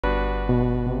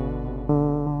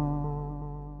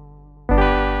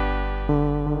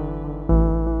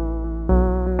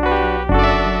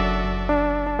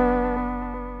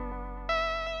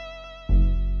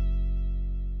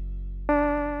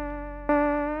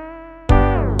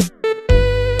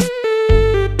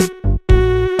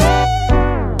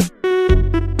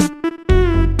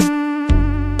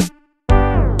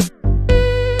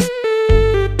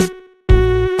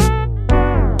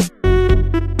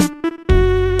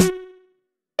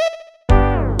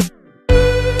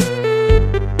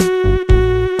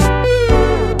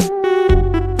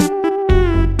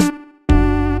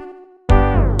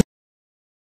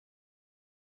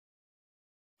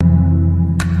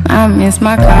promise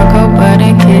my cocoa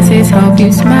butter kisses hope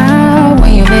you smile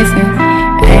when you listen.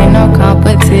 Ain't no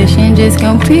competition, just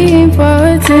competing for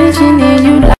attention. And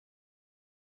you like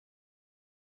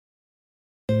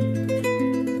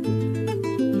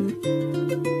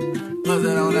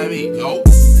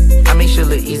I make shit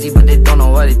look easy, but they don't know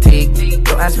what it takes.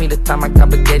 Don't ask me the time I got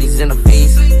spaghettis in the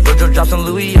face. Jojo drops on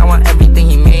Louis, I want everything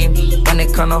he made. When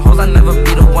it come to hoes, I never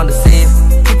be the one to save.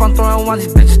 Keep on throwing ones,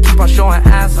 these bitches keep on showing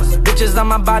ass. Bitches on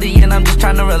my body and I'm just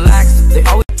trying to relax. They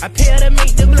always I pay her to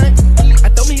make the blunt. I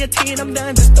throw me a T and I'm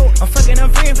done. I'm fucking, I'm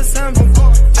free for something.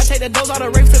 I take the dose, all the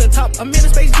rapes to the top. I'm in a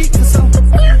space Jeep for something.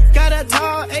 Got a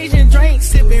tall Asian drink,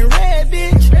 sipping red,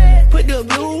 bitch. Put the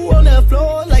blue on the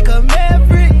floor like a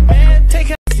maverick. Take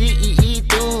her CEE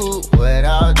through. What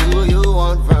all do you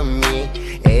want from me?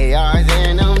 ARs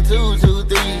and them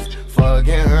 223s.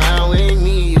 Fucking around with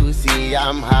me, you see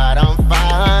I'm hot, I'm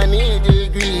 500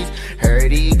 degrees.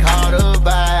 Heard he caught a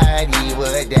body,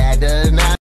 but that does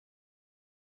not.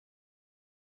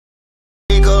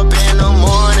 Wake up in the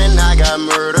morning, I got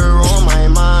murder on my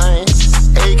mind.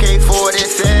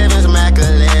 AK-47s, Mac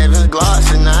 11s,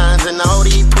 Glocks and 9s, and all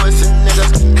these pussy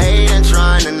niggas hating,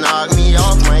 trying to knock me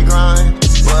off my grind.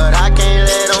 But I can't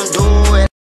let them do it.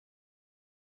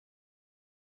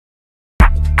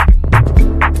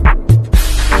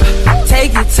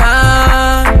 take your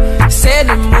time, set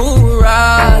the mood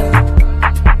right.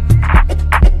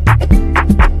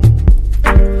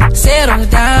 Settle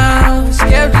down,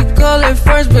 skeptical at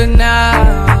first, but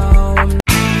now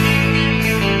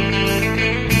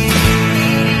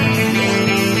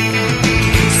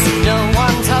no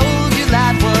one told you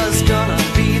life was gonna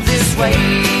be this way.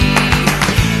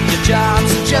 Your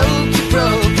job's a joke, you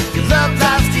broke, your love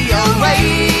life's the old way.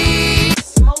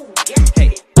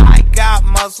 Hey, I got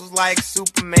muscles like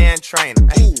Superman trainer.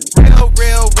 Hey,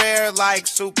 real rare like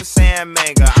Super Saiyan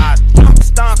Mega. I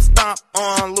stomp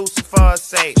on Lucifer's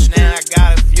Satan. And I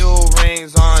got a few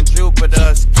rings on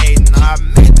Jupiter skating. I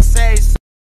meant to say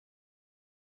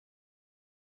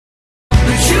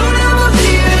But you never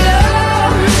feel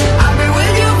love. I've been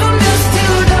with you from dusk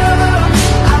till dawn.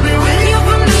 I've been with you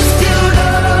from dusk till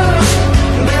dawn.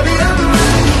 Baby, I'm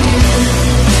right here.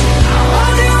 I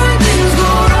want you when things go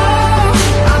wrong.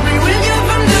 I've been with you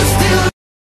from dusk till dawn.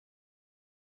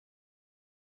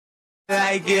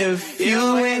 Like if you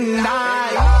and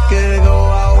I could go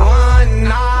out one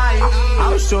night,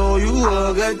 I'll show you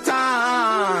a good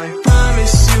time.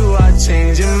 Promise you I'll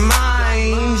change your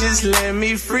mind. Just let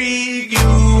me freak you.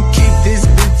 Keep this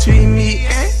between me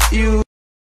and you.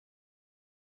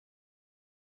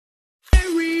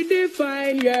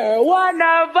 Redefine, you're one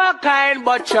of a kind,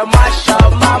 but you mash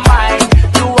up my mind.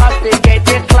 You have to get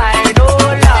declined, oh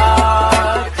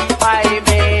Lord. My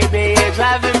baby is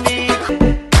driving me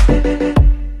crazy.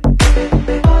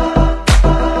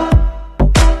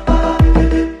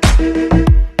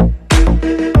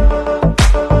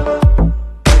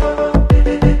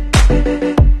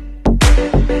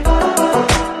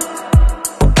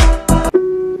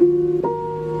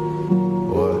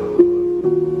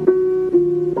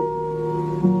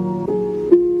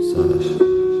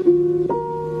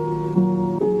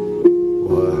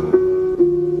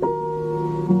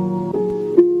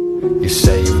 You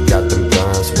say you got them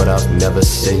guns, but I've never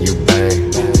seen you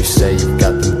bang. You say you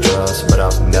got them drugs, but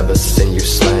I've never seen you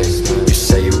slang. You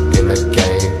say you in the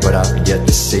game, but I've yet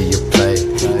to see you play.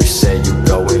 You say you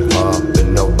going hard, but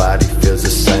nobody feels the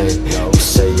same. You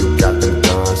say you got them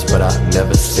guns, but I've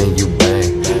never seen you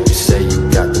bang. You say you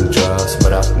got them drugs,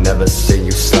 but I've never seen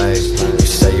you slang. You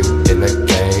say you in the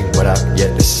game, but I've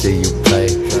yet to see you play.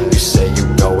 You say you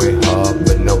going hard,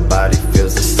 but nobody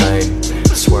feels the same.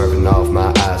 Swerving off,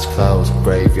 my eyes closed.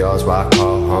 Graveyards where I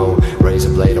call home. Razor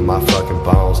blade on my fucking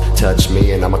bones. Touch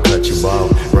me and I'ma cut you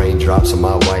off. Raindrops on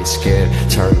my white skin.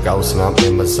 Turn ghost and I'm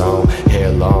in my zone.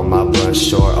 Hair long, my blunt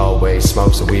short. Always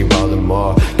smoke, so we rollin'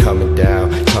 more. Coming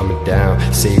down.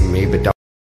 See me, but don't